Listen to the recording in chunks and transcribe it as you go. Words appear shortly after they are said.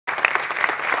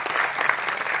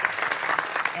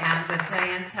with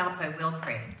Diane's help, I will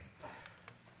pray.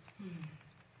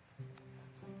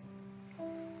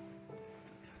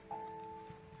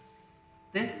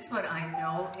 This is what I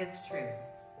know is true.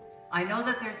 I know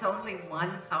that there's only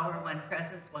one power, one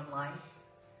presence, one life.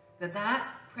 That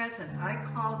presence I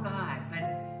call God,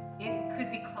 but it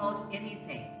could be called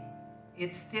anything.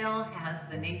 It still has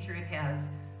the nature it has.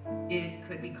 It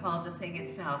could be called the thing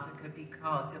itself. It could be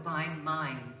called divine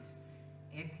mind.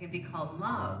 It can be called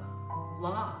love,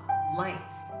 law,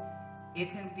 light.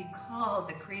 It can be called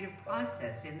the creative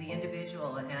process in the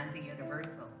individual and the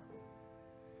universal.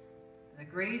 The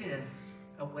greatest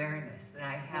awareness that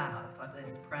I have of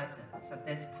this presence, of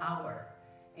this power,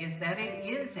 is that it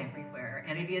is everywhere,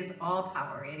 and it is all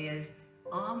power. It is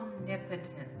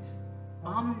omnipotent,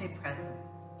 omnipresent,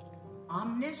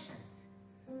 omniscient.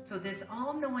 So this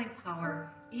all-knowing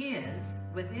power is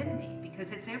within me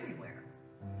because it's everywhere.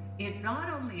 It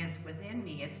not only is within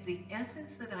me, it's the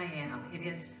essence that I am. It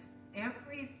is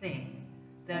everything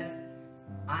that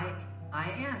I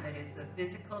am. It is the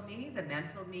physical me, the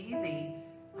mental me, the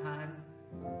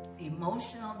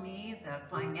emotional me, the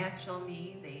financial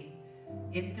me,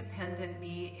 the independent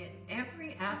me.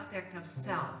 Every aspect of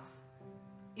self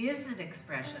is an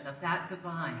expression of that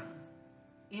divine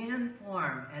in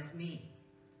form as me,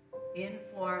 in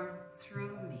form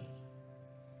through me.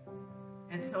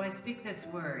 And so I speak this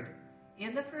word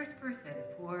in the first person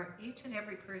for each and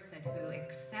every person who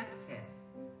accepts it.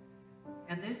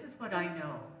 And this is what I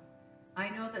know. I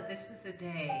know that this is a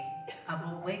day of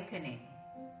awakening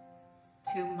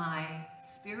to my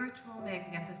spiritual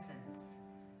magnificence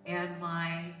and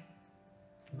my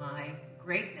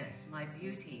greatness, my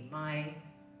beauty, my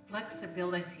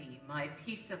flexibility, my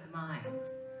peace of mind.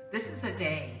 This is a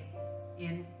day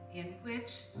in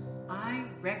which I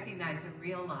recognize and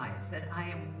realize that I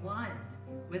am one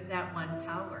with that one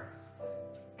power,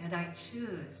 and I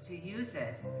choose to use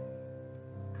it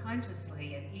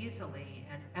consciously and easily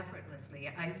and effortlessly.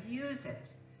 I use it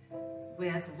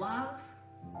with love.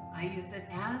 I use it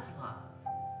as love.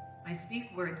 I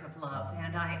speak words of love,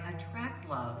 and I attract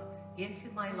love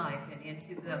into my life and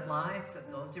into the lives of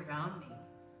those around me.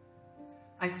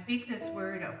 I speak this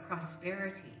word of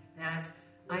prosperity, that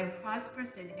I am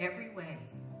prosperous in every way.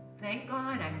 Thank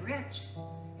God I'm rich,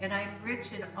 and I'm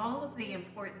rich in all of the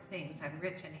important things. I'm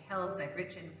rich in health, I'm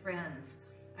rich in friends,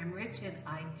 I'm rich in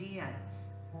ideas,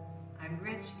 I'm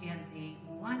rich in the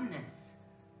oneness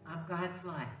of God's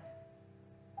life.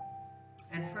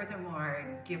 And furthermore,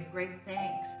 I give great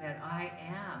thanks that I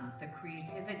am the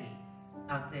creativity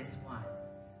of this one,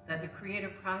 that the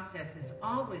creative process is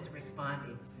always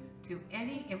responding to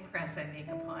any impress I make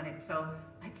upon it. So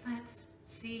I plant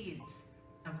seeds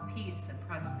of peace and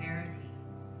prosperity,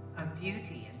 of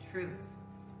beauty and truth.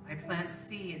 I plant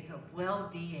seeds of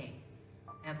well-being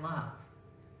and love.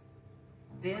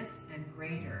 This and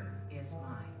greater is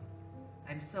mine.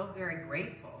 I'm so very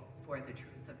grateful for the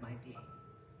truth of my being.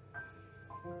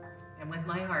 And with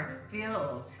my heart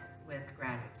filled with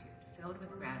gratitude,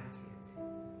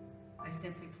 I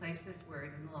simply place this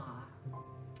word in law.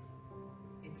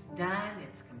 It's done,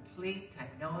 it's complete, I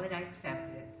know it, I accept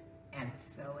it, and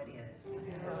so it is.